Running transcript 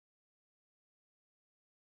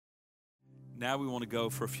Now we want to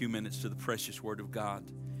go for a few minutes to the precious Word of God.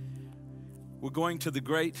 We're going to the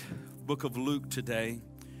great book of Luke today.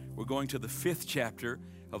 We're going to the 5th chapter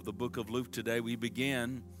of the book of Luke today. We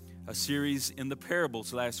began a series in the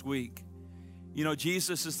parables last week. You know,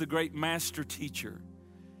 Jesus is the great master teacher.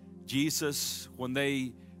 Jesus, when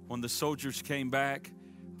the soldiers came back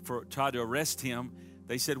to try to arrest him,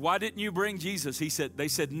 they said, "Why didn't you bring Jesus?" They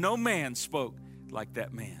said, "No man spoke like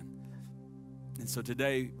that man." And so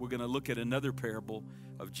today we're going to look at another parable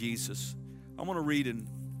of Jesus. I want to read in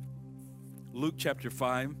Luke chapter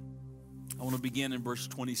 5. I want to begin in verse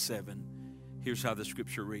 27. Here's how the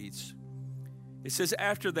scripture reads. It says,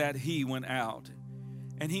 "After that he went out,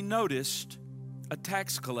 and he noticed a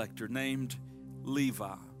tax collector named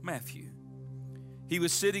Levi," Matthew. "He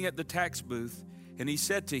was sitting at the tax booth, and he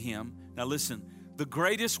said to him," now listen, the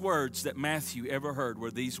greatest words that Matthew ever heard were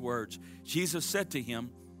these words. Jesus said to him,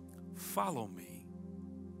 "Follow me."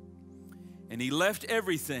 And he left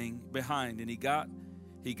everything behind, and he got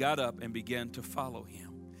up and began to follow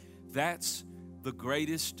him. That's the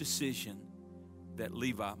greatest decision that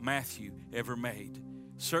Matthew ever made.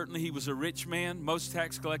 Certainly he was a rich man. Most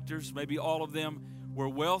tax collectors, maybe all of them, were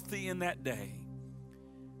wealthy in that day.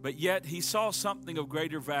 But yet he saw something of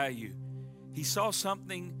greater value. He saw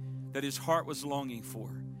something that his heart was longing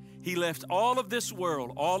for. He left all of this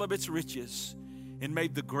world, all of its riches, and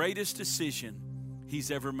made the greatest decision he's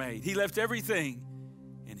ever made. He left everything,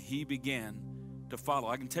 and he began to follow.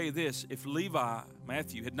 I can tell you this, if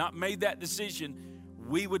Matthew, had not made that decision,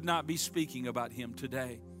 we would not be speaking about him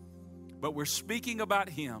today. But we're speaking about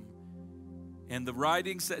him and the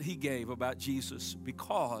writings that he gave about Jesus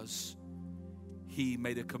because he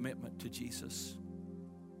made a commitment to Jesus.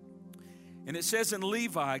 And it says, and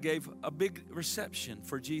Levi gave a big reception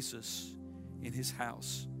for Jesus in his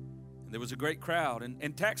house. And there was a great crowd,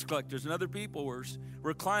 and tax collectors and other people were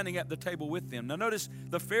reclining at the table with them. Now notice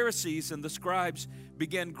the Pharisees and the scribes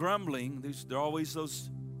began grumbling. There are always those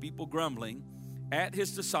people grumbling at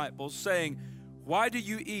his disciples, saying, "Why do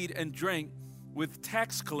you eat and drink with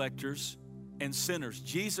tax collectors and sinners?"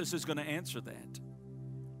 Jesus is going to answer that.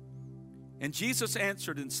 And Jesus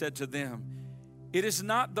answered and said to them, "It is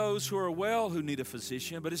not those who are well who need a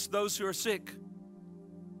physician, but it's those who are sick.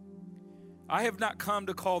 I have not come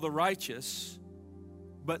to call the righteous,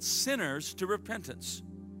 but sinners to repentance."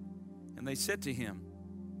 And they said to him,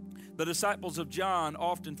 "The disciples of John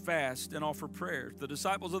often fast and offer prayers. The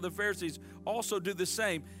disciples of the Pharisees also do the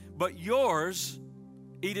same, but yours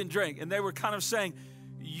eat and drink." And they were kind of saying,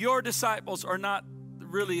 your disciples are not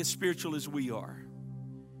really as spiritual as we are.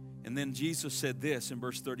 And then Jesus said this in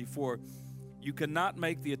verse 34, "You cannot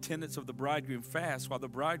make the attendants of the bridegroom fast while the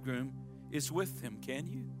bridegroom is with them, can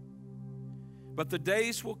you? But the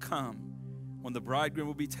days will come when the bridegroom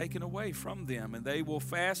will be taken away from them, and they will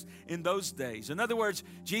fast in those days." In other words,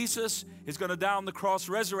 Jesus is going to die on the cross,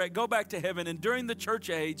 resurrect, go back to heaven, and during the church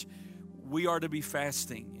age, we are to be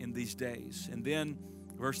fasting in these days. And then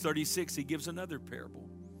verse 36, he gives another parable.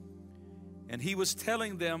 And he was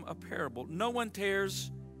telling them a parable. "No one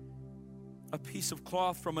tears a piece of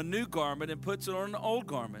cloth from a new garment and puts it on an old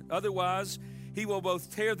garment. Otherwise, he will both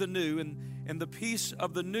tear the new, and the piece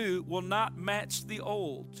of the new will not match the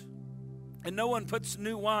old. And no one puts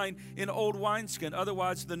new wine in old wineskin.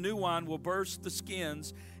 Otherwise, the new wine will burst the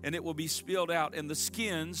skins, and it will be spilled out, and the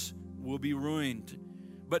skins will be ruined.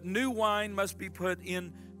 But new wine must be put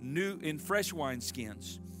in fresh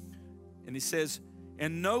wineskins." And he says,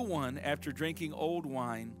 "And no one, after drinking old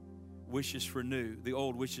wine, wishes for new. The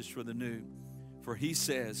old wishes for the new. For he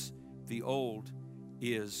says, the old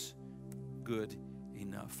is good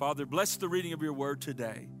enough." Father, bless the reading of your word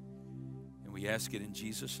today. And we ask it in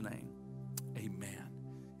Jesus' name. Amen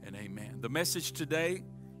and amen. The message today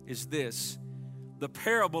is this: the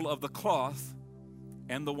parable of the cloth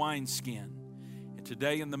and the wineskin. And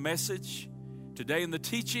today in the message, today in the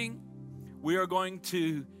teaching, we are going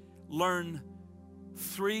to learn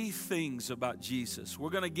 3 things about Jesus. We're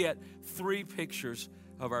going to get 3 pictures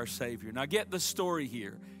of our Savior. Now get the story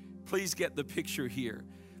here. Please get the picture here.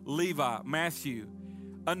 Levi, Matthew,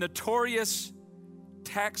 a notorious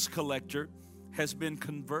tax collector, has been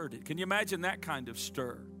converted. Can you imagine that kind of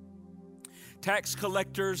stir? Tax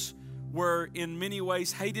collectors were in many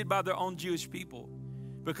ways hated by their own Jewish people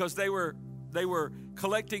because they were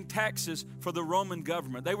collecting taxes for the Roman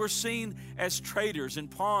government. They were seen as traitors and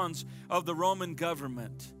pawns of the Roman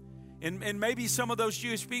government. And maybe some of those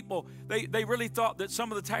Jewish people, they really thought that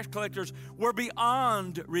some of the tax collectors were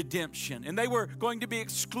beyond redemption and they were going to be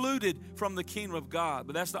excluded from the kingdom of God.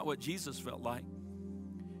 But that's not what Jesus felt like.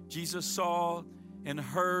 Jesus saw and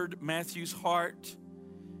heard Matthew's heart,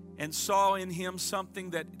 and saw in him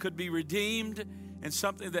something that could be redeemed and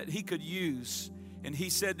something that he could use. And he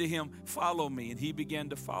said to him, "Follow me." And he began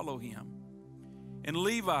to follow him. And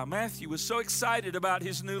Levi, Matthew, was so excited about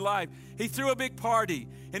his new life. He threw a big party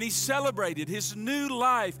and he celebrated his new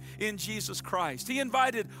life in Jesus Christ. He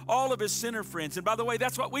invited all of his sinner friends. And by the way,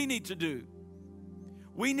 that's what we need to do.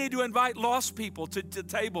 We need to invite lost people to the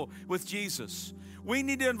table with Jesus. We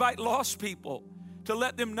need to invite lost people to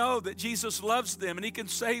let them know that Jesus loves them and he can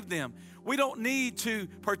save them. We don't need to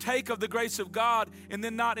partake of the grace of God and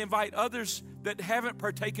then not invite others that haven't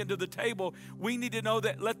partaken to the table. We need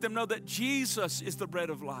to let them know that Jesus is the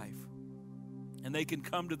bread of life. And they can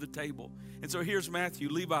come to the table. And so here's Matthew,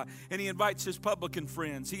 Levi, and he invites his publican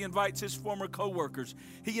friends. He invites his former co-workers.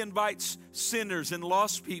 He invites sinners and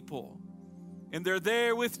lost people. And they're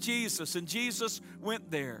there with Jesus. And Jesus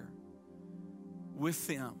went there with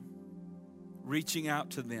them, reaching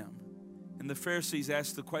out to them. And the Pharisees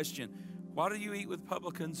asked the question, "Why do you eat with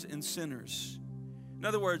publicans and sinners?" In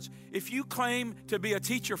other words, if you claim to be a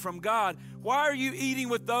teacher from God, why are you eating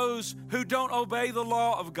with those who don't obey the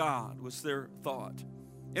law of God, was their thought.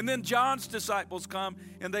 And then John's disciples come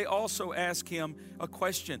and they also ask him a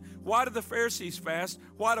question. Why do the Pharisees fast?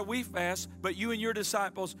 Why do we fast, but you and your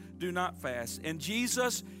disciples do not fast? And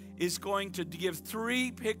Jesus is going to give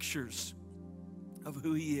 3 pictures of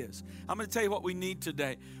who he is. I'm going to tell you what we need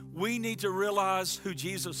today. We need to realize who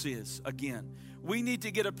Jesus is again. We need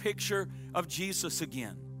to get a picture of Jesus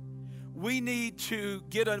again. We need to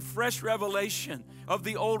get a fresh revelation of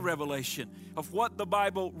the old revelation of what the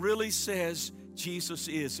Bible really says Jesus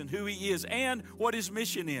is and who he is and what his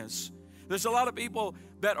mission is. There's a lot of people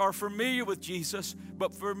that are familiar with Jesus,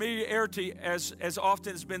 but familiarity, as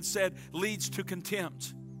often has been said, leads to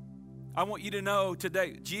contempt. I want you to know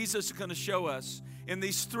today, Jesus is going to show us in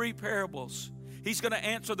these 3 parables. He's going to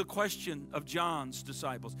answer the question of John's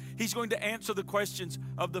disciples. He's going to answer the questions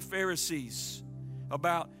of the Pharisees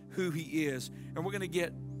about who he is. And we're going to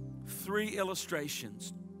get 3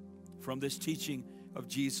 illustrations from this teaching of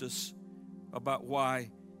Jesus about why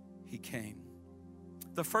he came.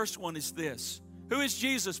 The first one is this. Who is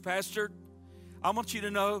Jesus, Pastor? I want you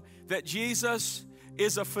to know that Jesus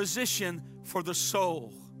is a physician for the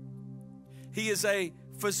soul. He is a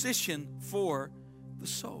physician for the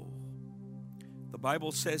soul. The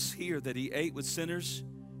Bible says here that he ate with sinners,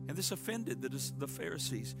 and this offended the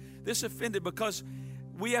Pharisees. This offended because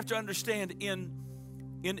we have to understand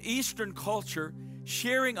in Eastern culture,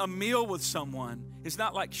 sharing a meal with someone is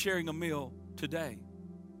not like sharing a meal today.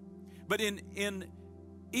 But in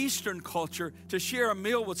Eastern culture, to share a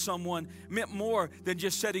meal with someone meant more than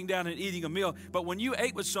just sitting down and eating a meal. But when you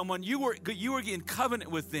ate with someone, you were in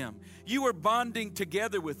covenant with them. You were bonding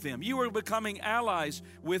together with them. You were becoming allies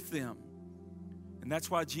with them. And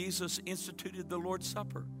that's why Jesus instituted the Lord's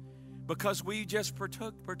Supper, because we just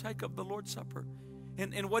partake of the Lord's Supper.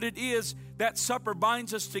 And what it is, that supper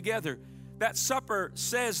binds us together. That supper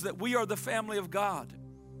says that we are the family of God.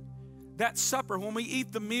 That supper, when we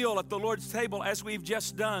eat the meal at the Lord's table as we've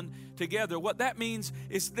just done together, what that means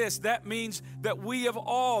is this. That means that we have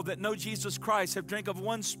all that know Jesus Christ have drank of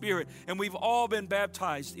one Spirit, and we've all been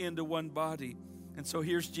baptized into one body. And so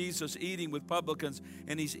here's Jesus eating with publicans,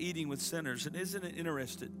 and he's eating with sinners. And isn't it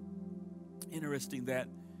interesting that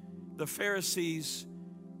the Pharisees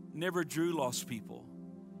never drew lost people.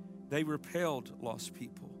 They repelled lost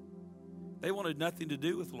people. They wanted nothing to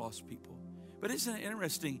do with lost people. But isn't it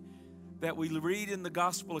interesting that we read in the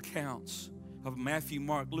gospel accounts of Matthew,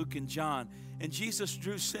 Mark, Luke, and John, and Jesus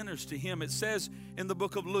drew sinners to him. It says in the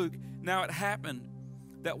book of Luke, now it happened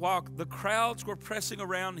that while the crowds were pressing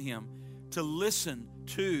around him to listen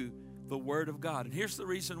to the word of God. And here's the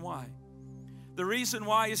reason why. The reason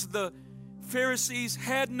why is the Pharisees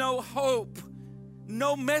had no hope,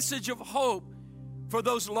 no message of hope for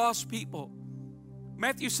those lost people.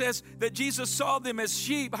 Matthew says that Jesus saw them as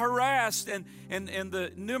sheep, harassed, and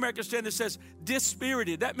the New American Standard says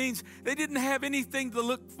dispirited. That means they didn't have anything to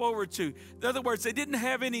look forward to. In other words, they didn't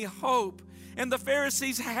have any hope. And the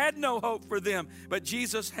Pharisees had no hope for them, but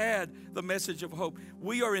Jesus had the message of hope.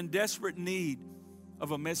 We are in desperate need of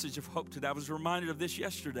a message of hope today. I was reminded of this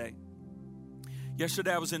yesterday.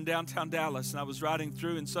 Yesterday I was in downtown Dallas, and I was riding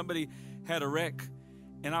through, and somebody had a wreck.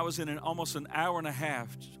 And I was in almost an hour and a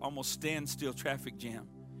half, almost standstill traffic jam.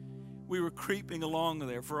 We were creeping along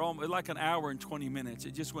there for like an hour and 20 minutes.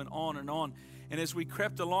 It just went on and on. And as we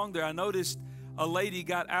crept along there, I noticed a lady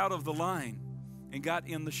got out of the line and got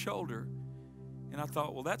in the shoulder. And I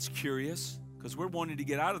thought, well, that's curious, because we're wanting to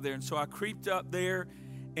get out of there. And so I creeped up there,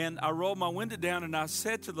 and I rolled my window down, and I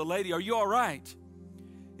said to the lady, "Are you all right?"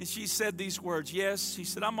 And she said these words, yes. She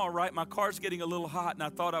said, I'm all right. My car's getting a little hot, and I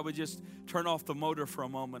thought I would just turn off the motor for a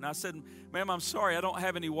moment. I said, ma'am, I'm sorry. I don't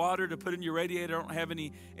have any water to put in your radiator. I don't have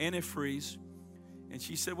any antifreeze. And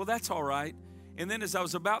she said, well, that's all right. And then as I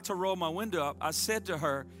was about to roll my window up, I said to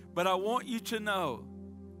her, but I want you to know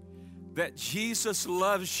that Jesus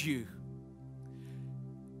loves you.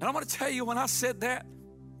 And I'm going to tell you, when I said that,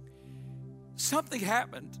 something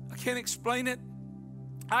happened. I can't explain it.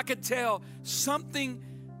 I could tell something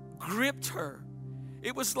gripped her.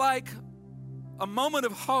 It was like a moment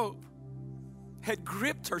of hope had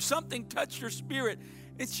gripped her. Something touched her spirit.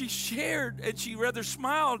 And she shared, and she rather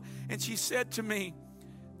smiled, and she said to me,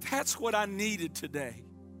 that's what I needed today.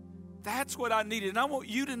 That's what I needed. And I want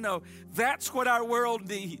you to know that's what our world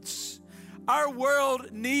needs. Our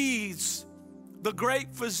world needs the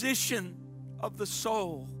great physician of the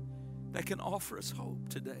soul that can offer us hope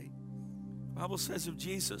today. The Bible says of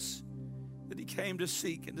Jesus that he came to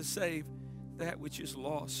seek and to save that which is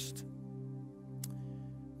lost.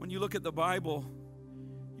 When you look at the Bible,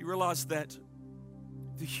 you realize that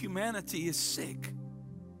the humanity is sick.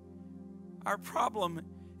 Our problem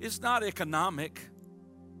is not economic.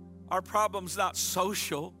 Our problem's not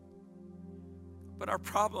social. But our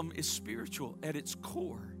problem is spiritual at its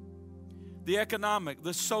core. The economic,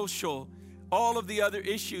 the social, all of the other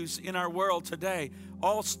issues in our world today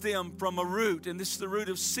all stem from a root, and this is the root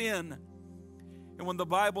of sin. And when the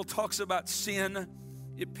Bible talks about sin,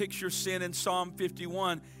 it pictures sin in Psalm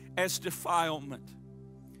 51 as defilement.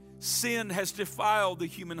 Sin has defiled the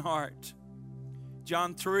human heart.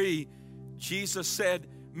 John 3, Jesus said,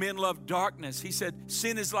 men love darkness. He said,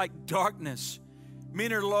 sin is like darkness.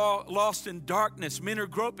 Men are lost in darkness. Men are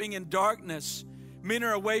groping in darkness. Men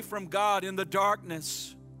are away from God in the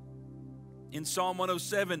darkness. In Psalm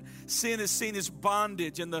 107, sin is seen as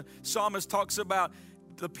bondage, and the psalmist talks about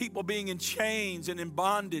the people being in chains and in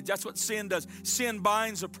bondage. That's what sin does. Sin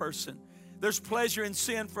binds a person. There's pleasure in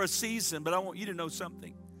sin for a season, but I want you to know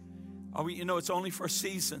something. I want you to know it's only for a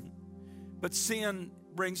season. But sin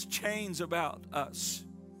brings chains about us.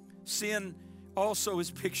 Sin also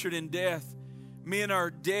is pictured in death. Men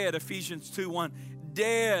are dead, Ephesians 2:1.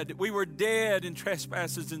 Dead. We were dead in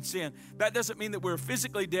trespasses and sin. That doesn't mean that we were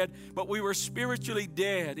physically dead, but we were spiritually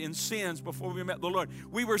dead in sins before we met the Lord.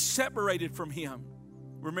 We were separated from him.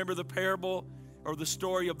 Remember the parable or the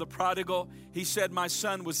story of the prodigal? He said, my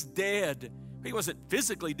son was dead. He wasn't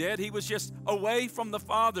physically dead. He was just away from the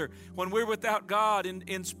Father. When we're without God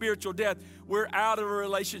in spiritual death, we're out of a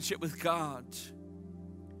relationship with God.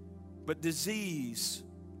 But disease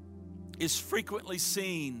is frequently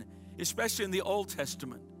seen, especially in the Old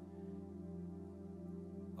Testament,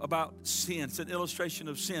 about sin. It's an illustration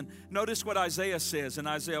of sin. Notice what Isaiah says in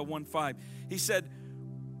Isaiah 1:5. He said,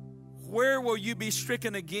 where will you be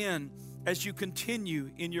stricken again as you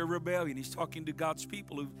continue in your rebellion? He's talking to God's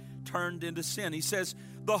people who've turned into sin. He says,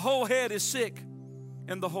 the whole head is sick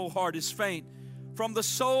and the whole heart is faint. From the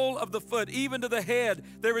sole of the foot even to the head,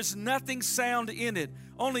 there is nothing sound in it,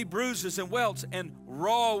 only bruises and welts and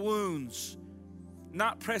raw wounds,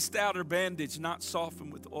 not pressed out or bandaged, not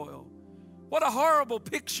softened with oil. What a horrible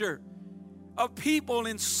picture of people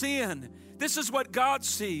in sin. This is what God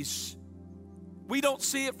sees. We don't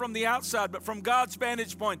see it from the outside, but from God's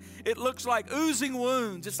vantage point, it looks like oozing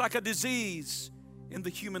wounds. It's like a disease in the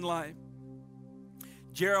human life.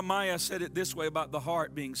 Jeremiah said it this way about the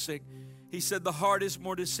heart being sick. He said, the heart is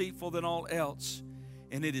more deceitful than all else,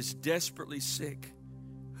 and it is desperately sick.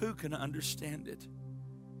 Who can understand it?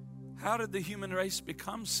 How did the human race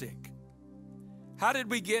become sick? How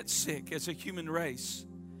did we get sick as a human race?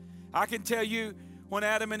 I can tell you, when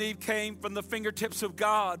Adam and Eve came from the fingertips of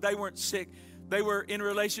God, they weren't sick. They were in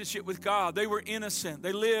relationship with God. They were innocent.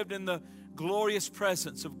 They lived in the glorious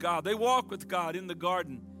presence of God. They walked with God in the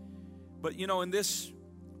garden. But you know, in this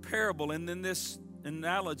parable and in this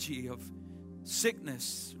analogy of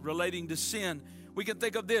sickness relating to sin, we can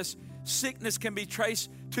think of this. Sickness can be traced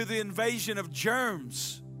to the invasion of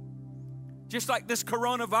germs. Just like this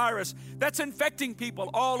coronavirus, that's infecting people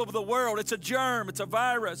all over the world. It's a germ, it's a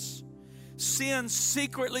virus. Sin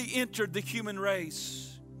secretly entered the human race.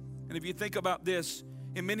 And if you think about this,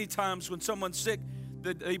 and many times when someone's sick,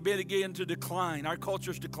 they begin to decline. Our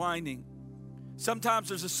culture's declining. Sometimes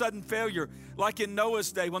there's a sudden failure, like in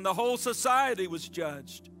Noah's day when the whole society was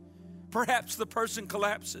judged. Perhaps the person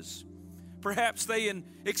collapses. Perhaps they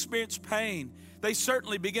experience pain. They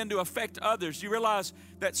certainly begin to affect others. You realize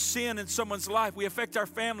that sin in someone's life, we affect our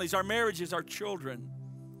families, our marriages, our children.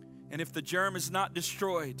 And if the germ is not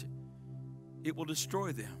destroyed, it will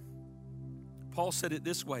destroy them. Paul said it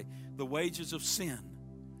this way, the wages of sin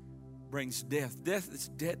brings death. Death is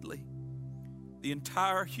deadly. The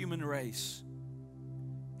entire human race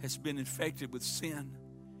has been infected with sin.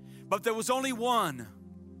 But there was only one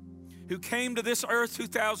who came to this earth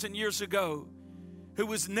 2,000 years ago who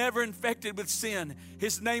was never infected with sin.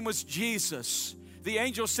 His name was Jesus. The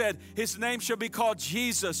angel said, his name shall be called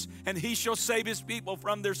Jesus, and he shall save his people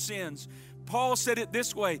from their sins. Paul said it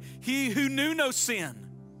this way, he who knew no sin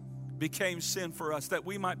became sin for us, that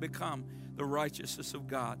we might become the righteousness of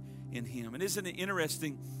God in him. And isn't it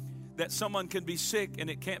interesting that someone can be sick and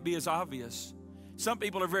it can't be as obvious? Some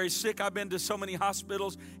people are very sick. I've been to so many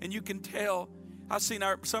hospitals, and you can tell. I've seen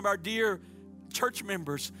some of our dear church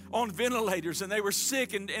members on ventilators, and they were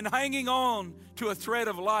sick and hanging on to a thread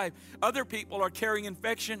of life. Other people are carrying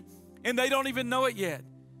infection, and they don't even know it yet.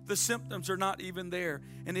 The symptoms are not even there.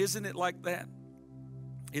 And isn't it like that?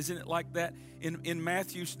 Isn't it like that in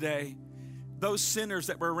Matthew's day? Those sinners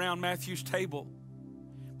that were around Matthew's table,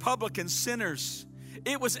 publican sinners,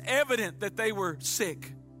 it was evident that they were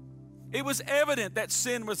sick. It was evident that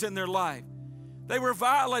sin was in their life. They were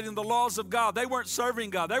violating the laws of God. They weren't serving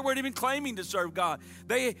God. They weren't even claiming to serve God.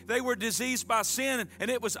 They were diseased by sin,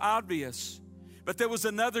 and it was obvious. But there was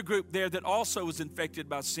another group there that also was infected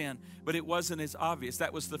by sin, but it wasn't as obvious.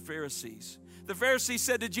 That was the Pharisees. The Pharisees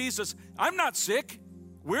said to Jesus, I'm not sick.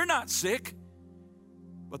 We're not sick.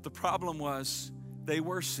 But the problem was they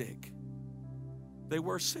were sick. They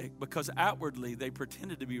were sick because outwardly they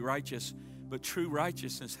pretended to be righteous, but true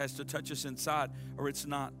righteousness has to touch us inside or it's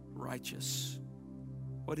not righteous.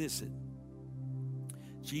 What is it?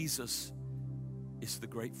 Jesus is the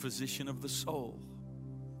great physician of the soul.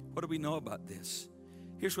 What do we know about this?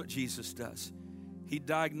 Here's what Jesus does. He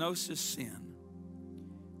diagnoses sin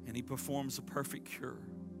and he performs a perfect cure.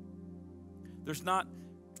 There's not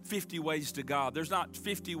 50 ways to God. There's not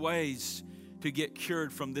 50 ways to get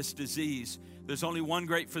cured from this disease. There's only one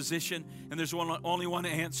great physician, and there's only one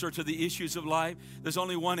answer to the issues of life. There's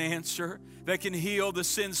only one answer that can heal the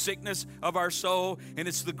sin sickness of our soul, and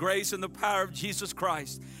it's the grace and the power of Jesus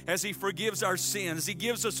Christ as he forgives our sins. He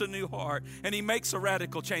gives us a new heart, and he makes a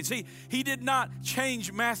radical change. He did not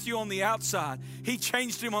change Matthew on the outside. He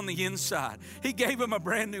changed him on the inside. He gave him a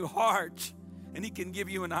brand new heart, and he can give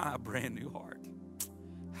you and I a brand new heart.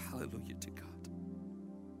 Hallelujah to God.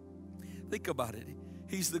 Think about it.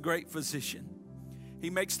 He's the great physician. He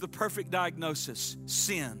makes the perfect diagnosis.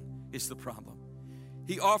 Sin is the problem.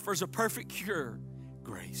 He offers a perfect cure,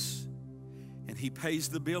 grace. And he pays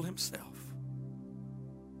the bill himself,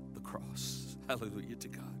 the cross. Hallelujah to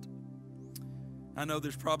God. I know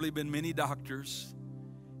there's probably been many doctors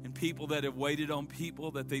and people that have waited on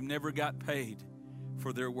people that they've never got paid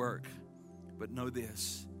for their work. But know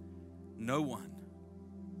this, no one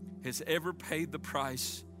has ever paid the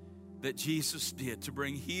price that Jesus did to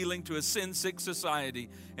bring healing to a sin-sick society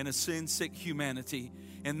and a sin-sick humanity.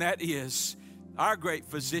 And that is, our great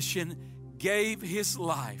physician gave his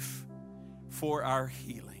life for our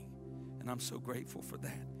healing. And I'm so grateful for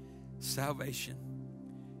that. Salvation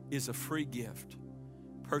is a free gift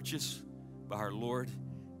purchased by our Lord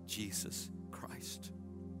Jesus Christ.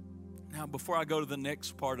 Now, before I go to the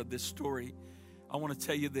next part of this story, I want to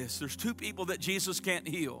tell you this. There's two people that Jesus can't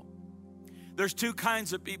heal. There's two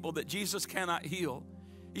kinds of people that Jesus cannot heal.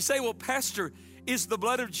 You say, well, Pastor, is the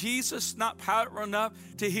blood of Jesus not powerful enough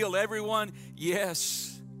to heal everyone?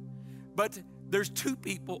 Yes. But there's two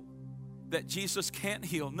people that Jesus can't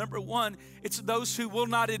heal. Number one, it's those who will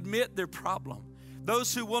not admit their problem.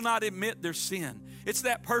 Those who will not admit their sin. It's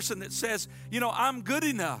that person that says, I'm good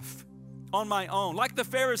enough on my own. Like the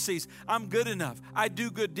Pharisees, I'm good enough. I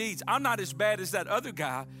do good deeds. I'm not as bad as that other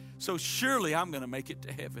guy. So surely I'm going to make it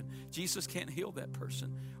to heaven. Jesus can't heal that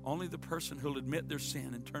person. Only the person who'll admit their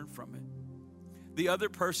sin and turn from it. The other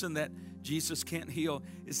person that Jesus can't heal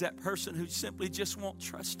is that person who simply just won't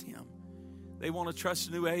trust him. They want to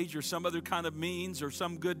trust New Age or some other kind of means or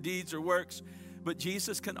some good deeds or works. But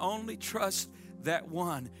Jesus can only trust that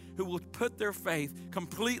one who will put their faith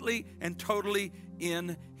completely and totally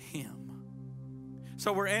in him.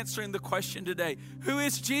 So we're answering the question today, who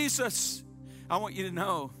is Jesus? I want you to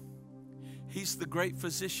know he's the great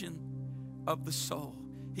physician of the soul.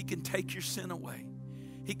 He can take your sin away.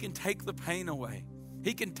 He can take the pain away.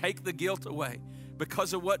 He can take the guilt away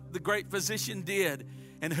because of what the great physician did.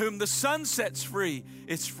 And whom the Son sets free,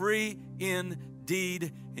 it's free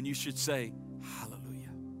indeed. And you should say,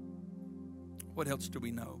 hallelujah. What else do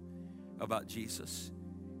we know about Jesus?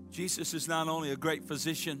 Jesus is not only a great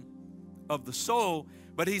physician of the soul,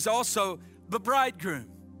 but he's also the bridegroom.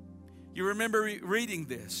 You remember reading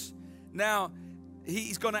this. Now,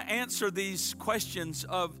 he's going to answer these questions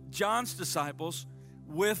of John's disciples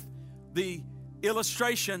with the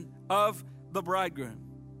illustration of the bridegroom.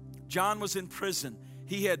 John was in prison.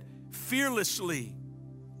 He had fearlessly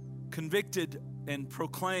convicted and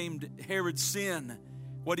proclaimed Herod's sin,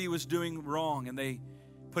 what he was doing wrong, and they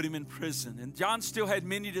put him in prison. And John still had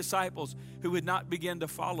many disciples who would not begin to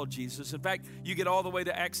follow Jesus. In fact, you get all the way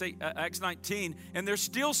to Acts 19, and there's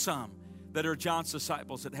still some that are John's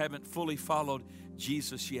disciples that haven't fully followed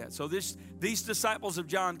Jesus yet. So these disciples of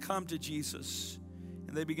John come to Jesus,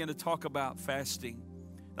 and they begin to talk about fasting.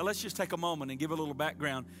 Now let's just take a moment and give a little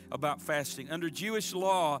background about fasting. Under Jewish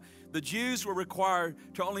law, the Jews were required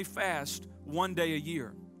to only fast one day a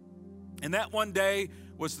year. And that one day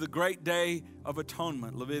was the great day of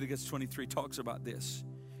atonement. Leviticus 23 talks about this.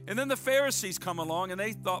 And then the Pharisees come along, and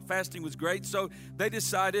they thought fasting was great, so they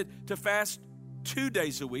decided to fast 2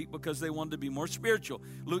 days a week because they wanted to be more spiritual.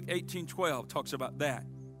 Luke 18:12 talks about that.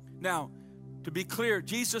 Now, to be clear,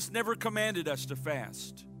 Jesus never commanded us to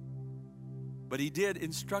fast, but he did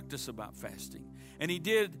instruct us about fasting. And he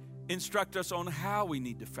did instruct us on how we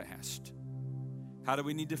need to fast. How do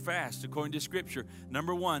we need to fast? According to Scripture,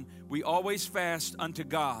 number one, we always fast unto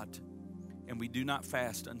God, and we do not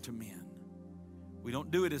fast unto men. We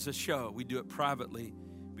don't do it as a show. We do it privately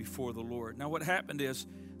before the Lord. Now, what happened is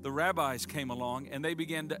the rabbis came along, and they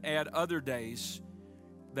began to add other days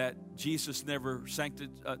that Jesus never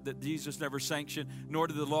sanctioned, nor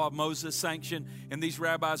did the law of Moses sanction. And these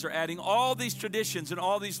rabbis are adding all these traditions and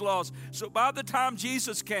all these laws. So by the time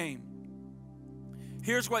Jesus came,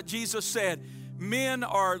 here's what Jesus said. Men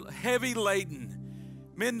are heavy laden.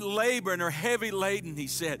 Men labor and are heavy laden, he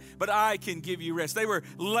said, but I can give you rest. They were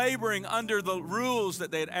laboring under the rules that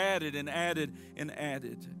they had added and added and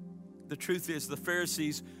added. The truth is, the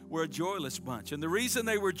Pharisees were a joyless bunch. And the reason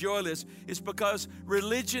they were joyless is because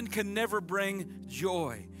religion can never bring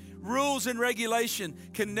joy. Rules and regulation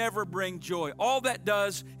can never bring joy. All that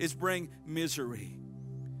does is bring misery.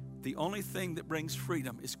 The only thing that brings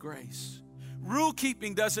freedom is grace. Rule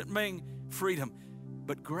keeping doesn't bring freedom,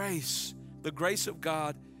 but grace, the grace of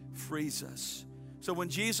God, frees us. So when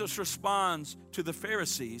Jesus responds to the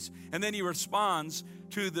Pharisees, and then he responds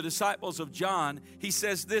to the disciples of John, he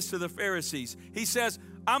says this to the Pharisees. He says,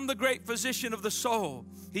 I'm the great physician of the soul.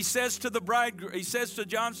 He says to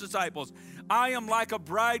John's disciples, I am like a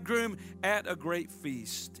bridegroom at a great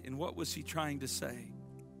feast. And what was he trying to say?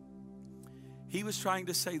 He was trying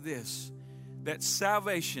to say this, that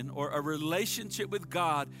salvation or a relationship with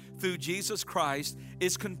God through Jesus Christ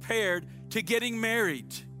is compared to getting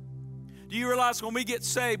married. Do you realize when we get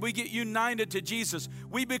saved, we get united to Jesus,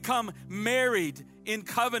 we become married in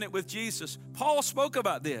covenant with Jesus? Paul spoke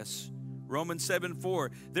about this. Romans 7:4.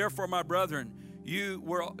 Therefore, my brethren,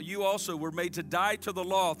 you also were made to die to the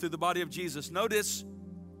law through the body of Jesus. Notice,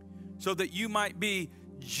 so that you might be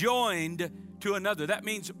joined to another. That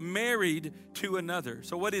means married to another.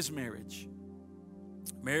 So what is marriage?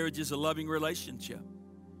 Marriage is a loving relationship.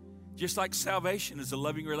 Just like salvation is a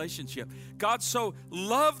loving relationship. God so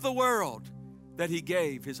loved the world that he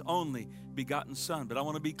gave his only begotten Son. But I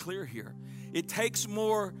want to be clear here. It takes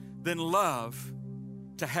more than love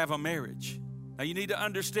to have a marriage. Now you need to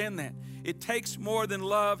understand that. It takes more than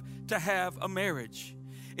love to have a marriage.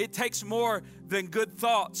 It takes more than good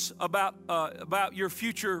thoughts about your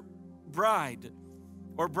future bride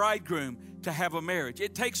or bridegroom to have a marriage.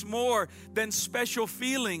 It takes more than special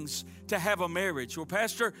feelings to have a marriage. Well,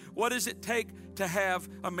 Pastor, what does it take to have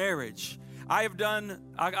a marriage? I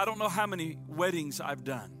don't know how many weddings I've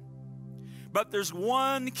done, but there's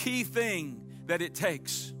one key thing that it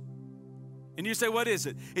takes. And you say, what is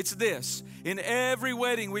it? It's this. In every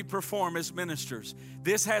wedding we perform as ministers,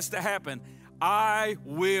 this has to happen. I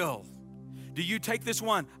will. Do you take this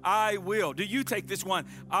one? I will. Do you take this one?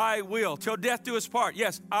 I will. Till death do us part.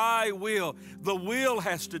 Yes, I will. The will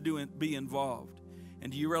has to be involved.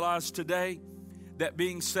 And do you realize today that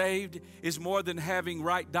being saved is more than having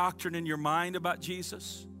right doctrine in your mind about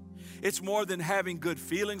Jesus? It's more than having good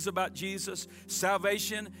feelings about Jesus.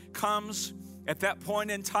 Salvation comes at that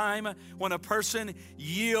point in time when a person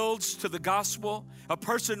yields to the gospel, a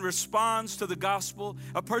person responds to the gospel,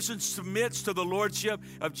 a person submits to the lordship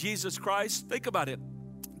of Jesus Christ. Think about it.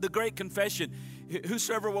 The great confession,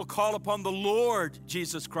 whosoever will call upon the Lord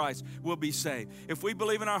Jesus Christ will be saved. If we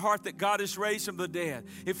believe in our heart that God has raised him from the dead,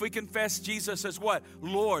 if we confess Jesus as what?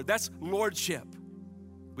 Lord. That's lordship.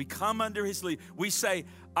 We come under his lead. We say,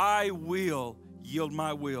 I will yield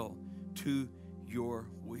my will to your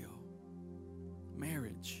will.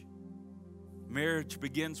 Marriage. Marriage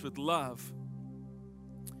begins with love,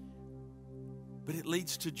 but it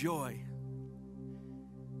leads to joy.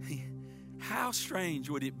 How strange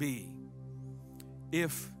would it be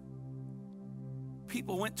if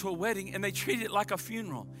people went to a wedding and they treated it like a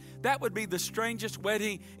funeral. That would be the strangest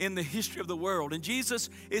wedding in the history of the world. And Jesus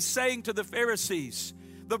is saying to the Pharisees,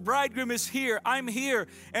 the bridegroom is here, I'm here,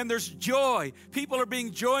 and there's joy. People are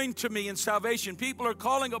being joined to me in salvation. People are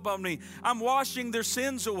calling upon me. I'm washing their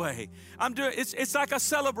sins away. It's like a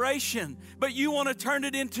celebration, but you want to turn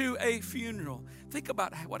it into a funeral. Think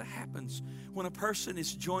about what happens when a person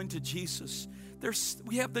is joined to Jesus.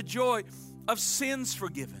 We have the joy of sins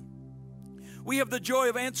forgiven. We have the joy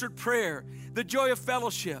of answered prayer, the joy of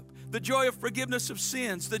fellowship, the joy of forgiveness of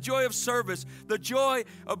sins, the joy of service, the joy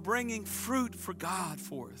of bringing fruit for God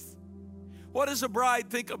forth. What does a bride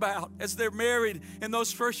think about as they're married in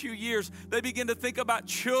those first few years? They begin to think about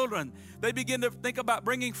children. They begin to think about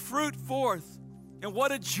bringing fruit forth. And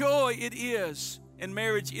what a joy it is, and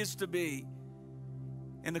marriage is to be.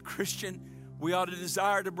 And a Christian, we ought to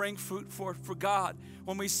desire to bring fruit forth for God.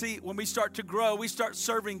 When we start to grow, we start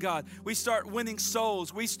serving God. We start winning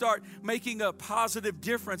souls. We start making a positive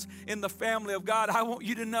difference in the family of God. I want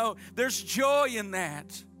you to know there's joy in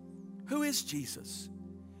that. Who is Jesus?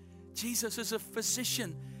 Jesus is a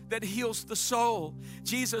physician that heals the soul.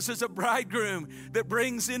 Jesus is a bridegroom that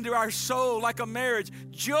brings into our soul, like a marriage,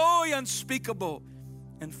 joy unspeakable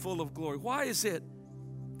and full of glory. Why is it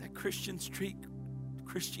that Christians treat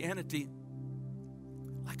Christianity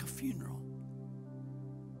like a funeral?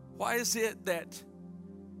 Why is it that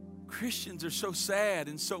Christians are so sad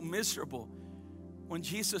and so miserable when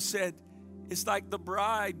Jesus said it's like the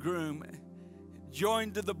bridegroom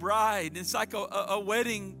joined to the bride? It's like a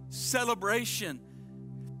wedding celebration.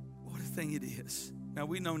 What a thing it is. Now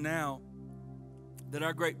we know now that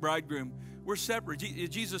our great bridegroom, we're separate.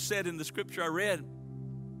 Jesus said in the scripture I read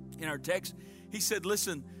in our text, he said,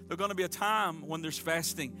 listen, there's going to be a time when there's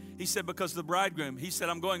fasting. He said, because the bridegroom, he said,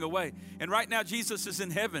 I'm going away. And right now, Jesus is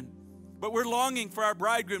in heaven. But we're longing for our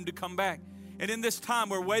bridegroom to come back. And in this time,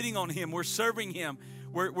 we're waiting on him. We're serving him.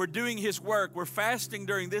 We're doing his work. We're fasting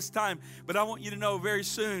during this time. But I want you to know very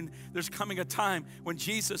soon, there's coming a time when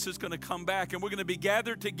Jesus is going to come back. And we're going to be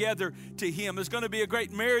gathered together to him. There's going to be a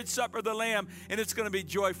great marriage supper of the Lamb. And it's going to be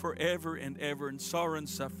joy forever and ever. And sorrow and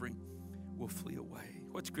suffering will flee away.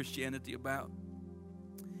 What's Christianity about?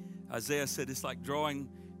 Isaiah said it's like drawing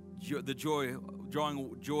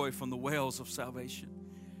joy from the wells of salvation.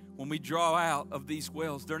 When we draw out of these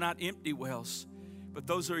wells, they're not empty wells, but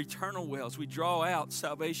those are eternal wells. We draw out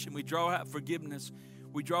salvation. We draw out forgiveness.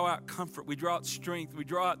 We draw out comfort. We draw out strength. We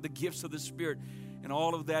draw out the gifts of the Spirit. And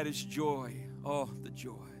all of that is joy. Oh, the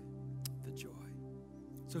joy. The joy.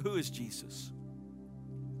 So who is Jesus?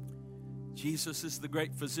 Jesus is the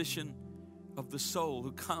great physician of the soul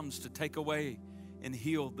who comes to take away and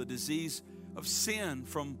heal the disease of sin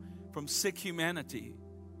from sick humanity.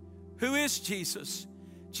 Who is Jesus?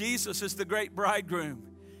 Jesus is the great bridegroom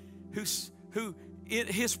who in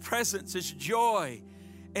his presence is joy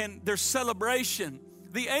and there's celebration.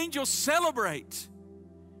 The angels celebrate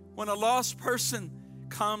when a lost person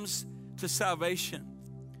comes to salvation.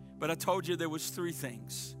 But I told you there was three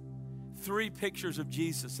things, three pictures of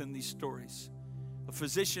Jesus in these stories. A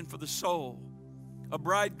physician for the soul, a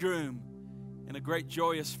bridegroom, and a great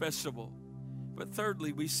joyous festival. But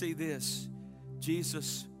thirdly, we see this.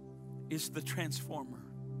 Jesus is the transformer.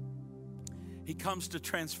 He comes to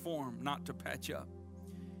transform, not to patch up.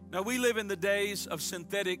 Now, we live in the days of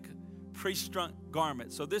synthetic pre-strung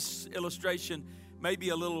garments. So this illustration may be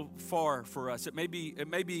a little far for us. It may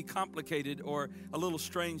be complicated or a little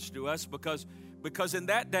strange to us because in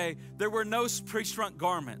that day, there were no pre-strung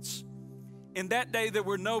garments. In that day, there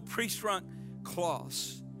were no pre-strung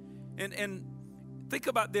cloths. And think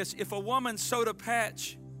about this. If a woman sewed a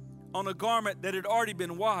patch on a garment that had already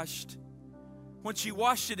been washed, when she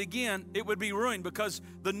washed it again, it would be ruined because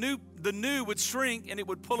the new would shrink and it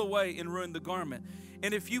would pull away and ruin the garment.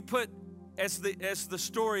 And if you put, as the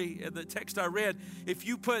story, the text I read, if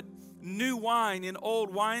you put new wine in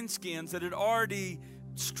old wineskins that had already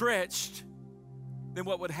stretched, then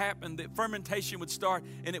what would happen? The fermentation would start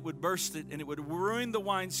and it would burst it and it would ruin the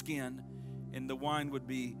wineskin and the wine would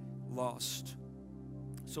be lost.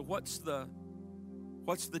 So what's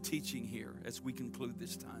the teaching here as we conclude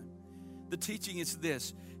this time? The teaching is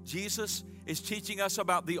this. Jesus is teaching us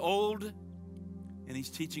about the old and he's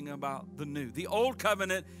teaching about the new. The old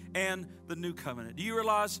covenant and the new covenant. Do you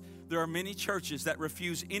realize there are many churches that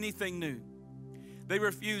refuse anything new? They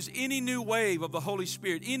refuse any new wave of the Holy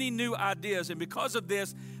Spirit, any new ideas. And because of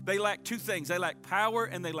this, they lack two things. They lack power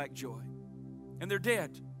and they lack joy. And they're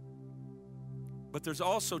dead. But there's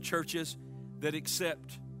also churches that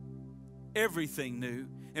accept everything new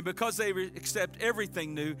And because they accept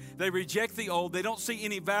everything new, they reject the old. They don't see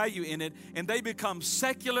any value in it. And they become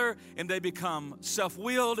secular, and they become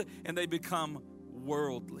self-willed, and they become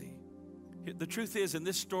worldly. The truth is, in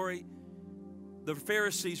this story, the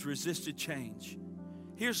Pharisees resisted change.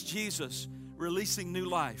 Here's Jesus releasing new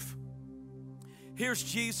life. Here's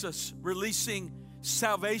Jesus releasing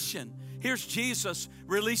salvation. Here's Jesus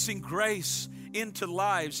releasing grace into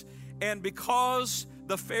lives. And because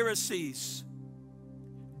the Pharisees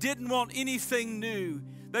didn't want anything new,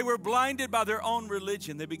 they were blinded by their own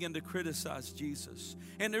religion, they began to criticize Jesus.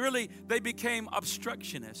 And really, they became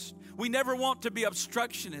obstructionists. We never want to be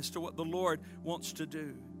obstructionists to what the Lord wants to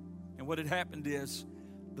do. And what had happened is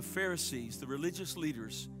the Pharisees, the religious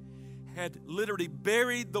leaders, had literally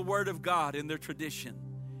buried the Word of God in their tradition.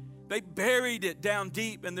 They buried it down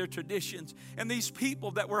deep in their traditions. And these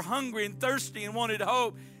people that were hungry and thirsty and wanted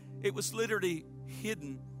hope, it was literally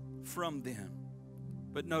hidden from them.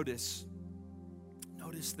 But notice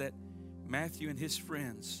that Matthew and his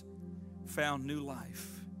friends found new life.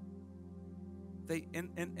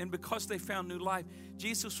 And because they found new life,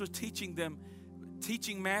 Jesus was teaching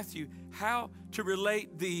Matthew how to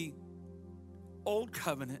relate the old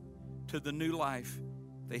covenant to the new life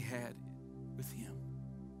they had with him.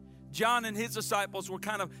 John and his disciples were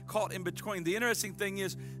kind of caught in between. The interesting thing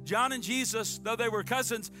is, John and Jesus, though they were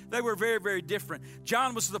cousins, they were very, very different.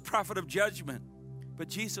 John was the prophet of judgment, but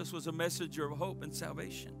Jesus was a messenger of hope and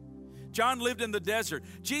salvation. John lived in the desert.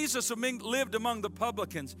 Jesus lived among the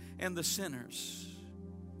publicans and the sinners.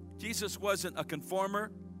 Jesus wasn't a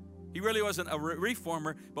conformer. He really wasn't a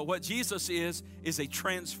reformer, but what Jesus is a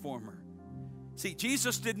transformer. See,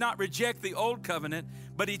 Jesus did not reject the old covenant,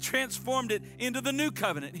 but he transformed it into the new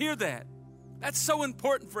covenant. Hear that. That's so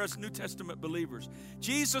important for us New Testament believers.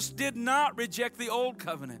 Jesus did not reject the old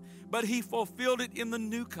covenant, but he fulfilled it in the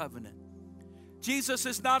new covenant. Jesus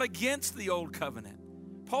is not against the old covenant.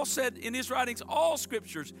 Paul said in his writings, all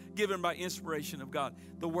scriptures given by inspiration of God.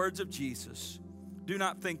 The words of Jesus. Do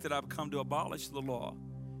not think that I've come to abolish the law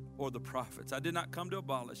or the prophets. I did not come to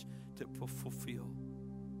abolish, to fulfill.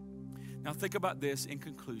 Now think about this in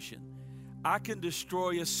conclusion. I can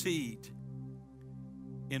destroy a seed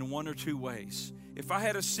in one or two ways. If I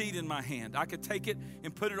had a seed in my hand, I could take it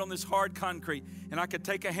and put it on this hard concrete, and I could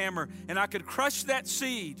take a hammer and I could crush that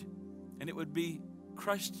seed, and it would be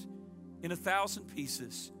crushed in 1,000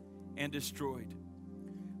 pieces and destroyed.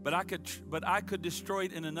 But I could destroy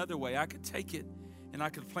it in another way. I could take it and I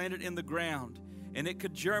could plant it in the ground, and it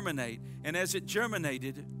could germinate. And as it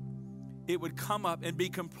germinated, it would come up and be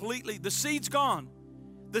completely, the seed's gone.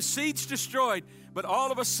 The seed's destroyed, but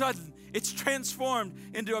all of a sudden, it's transformed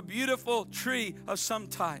into a beautiful tree of some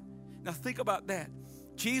type. Now think about that.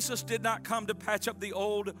 Jesus did not come to patch up the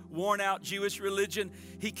old, worn-out Jewish religion.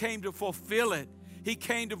 He came to fulfill it. He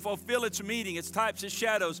came to fulfill its meaning, its types, its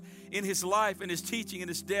shadows in his life, in his teaching, in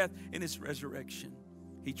his death, in his resurrection.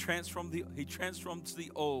 He transforms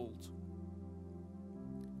the old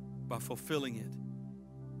by fulfilling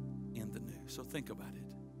it in the new. So think about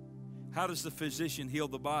it. How does the physician heal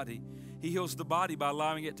the body? He heals the body by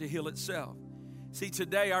allowing it to heal itself. See,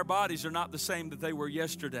 today our bodies are not the same that they were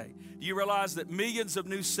yesterday. Do you realize that millions of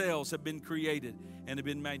new cells have been created and have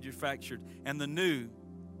been manufactured, and the new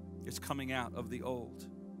is coming out of the old?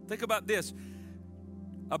 Think about this.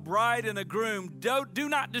 A bride and a groom do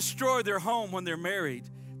not destroy their home when they're married.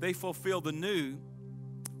 They fulfill the new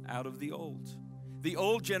out of the old. The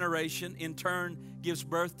old generation, in turn, gives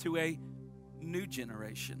birth to a new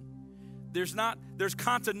generation. There's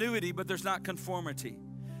continuity, but there's not conformity.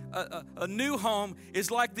 A new home is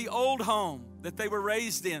like the old home that they were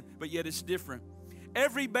raised in, but yet it's different.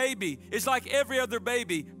 Every baby is like every other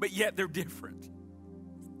baby, but yet they're different.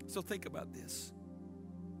 So think about this.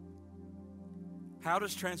 How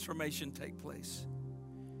does transformation take place?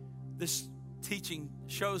 This teaching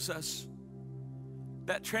shows us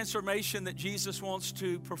that transformation that Jesus wants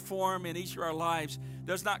to perform in each of our lives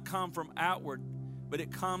does not come from outward, but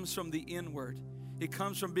it comes from the inward. It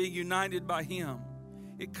comes from being united by Him.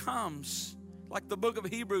 It comes, like the book of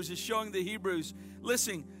Hebrews is showing the Hebrews,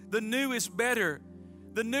 listen, the new is better.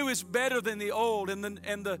 The new is better than the old, and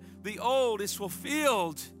the old is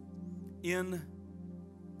fulfilled in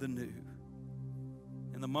the new.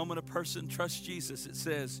 And the moment a person trusts Jesus, it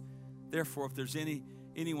says, therefore, if there's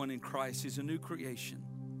anyone in Christ, he's a new creation.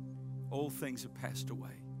 Old things have passed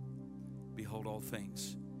away. Behold, all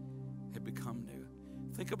things have become new.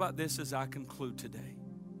 Think about this as I conclude today.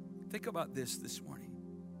 Think about this morning.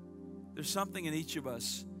 There's something in each of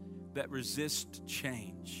us that resists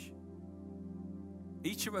change.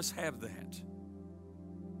 Each of us have that.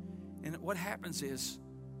 And what happens is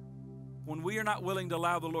when we are not willing to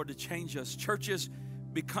allow the Lord to change us, churches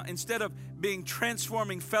become, instead of being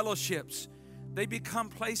transforming fellowships, they become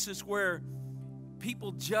places where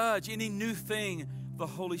people judge any new thing the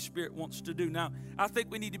Holy Spirit wants to do. Now, I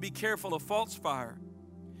think we need to be careful of false fire,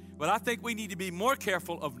 but I think we need to be more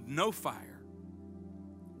careful of no fire.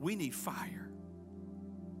 We need fire.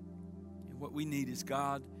 And what we need is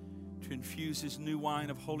God to infuse His new wine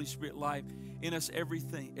of Holy Spirit life in us every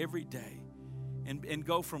day, and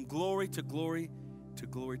go from glory to glory to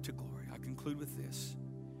glory to glory. I conclude with this.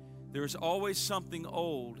 There is always something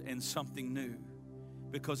old and something new,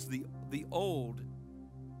 because the old,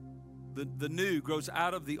 the new grows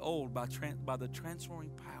out of the old by the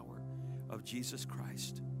transforming power of Jesus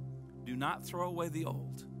Christ. Do not throw away the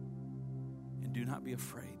old, and do not be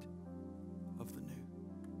afraid of the new.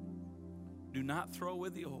 Do not throw away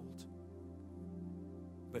the old,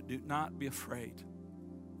 but do not be afraid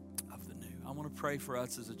of the new. I want to pray for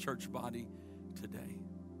us as a church body today.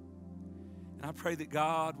 And I pray that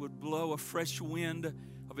God would blow a fresh wind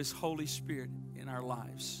of His Holy Spirit in our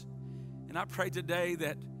lives. And I pray today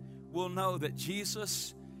that we'll know that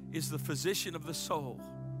Jesus is the physician of the soul.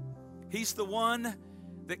 He's the one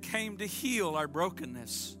that came to heal our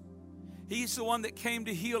brokenness. He's the one that came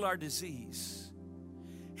to heal our disease.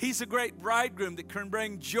 He's a great bridegroom that can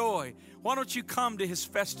bring joy. Why don't you come to His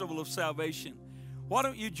festival of salvation? Why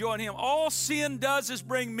don't you join Him? All sin does is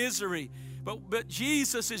bring misery, but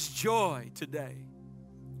Jesus is joy today.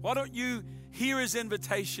 Why don't you hear His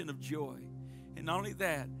invitation of joy? And not only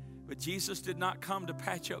that, but Jesus did not come to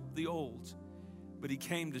patch up the old, but He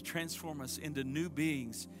came to transform us into new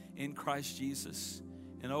beings in Christ Jesus.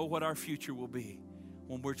 And oh, what our future will be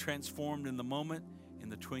when we're transformed in the moment, in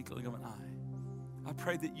the twinkling of an eye. I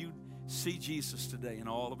pray that you see Jesus today in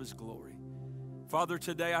all of His glory. Father,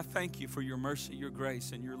 today I thank You for Your mercy, Your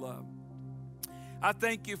grace, and Your love. I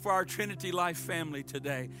thank You for our Trinity Life family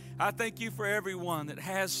today. I thank You for everyone that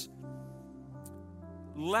has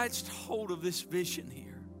latched hold of this vision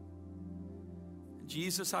here.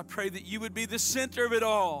 Jesus, I pray that You would be the center of it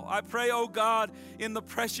all. I pray, oh God, in the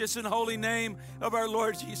precious and holy name of our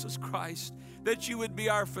Lord Jesus Christ, that You would be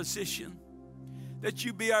our physician, that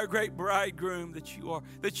You be our great bridegroom that You are,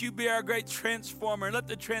 that You be our great transformer. And let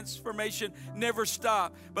the transformation never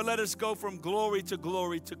stop, but let us go from glory to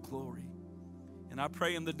glory to glory. And I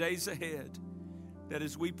pray in the days ahead that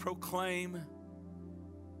as we proclaim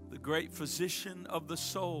the great physician of the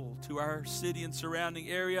soul to our city and surrounding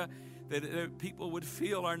area, that people would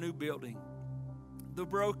feel our new building, the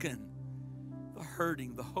broken, the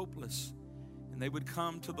hurting, the hopeless, and they would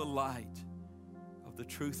come to the light of the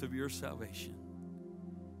truth of Your salvation.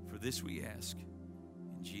 For this we ask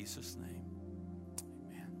in Jesus' name.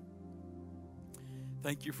 Amen.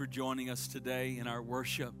 Thank you for joining us today in our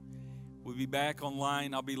worship. We'll be back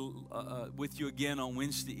online. I'll be with you again on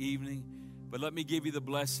Wednesday evening. But let me give you the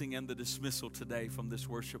blessing and the dismissal today from this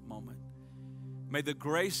worship moment. May the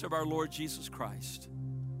grace of our Lord Jesus Christ,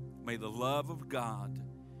 may the love of God,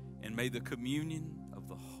 and may the communion of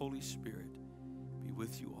the Holy Spirit be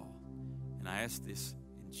with you all. And I ask this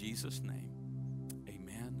in Jesus' name.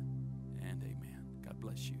 Amen and amen. God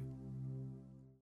bless you.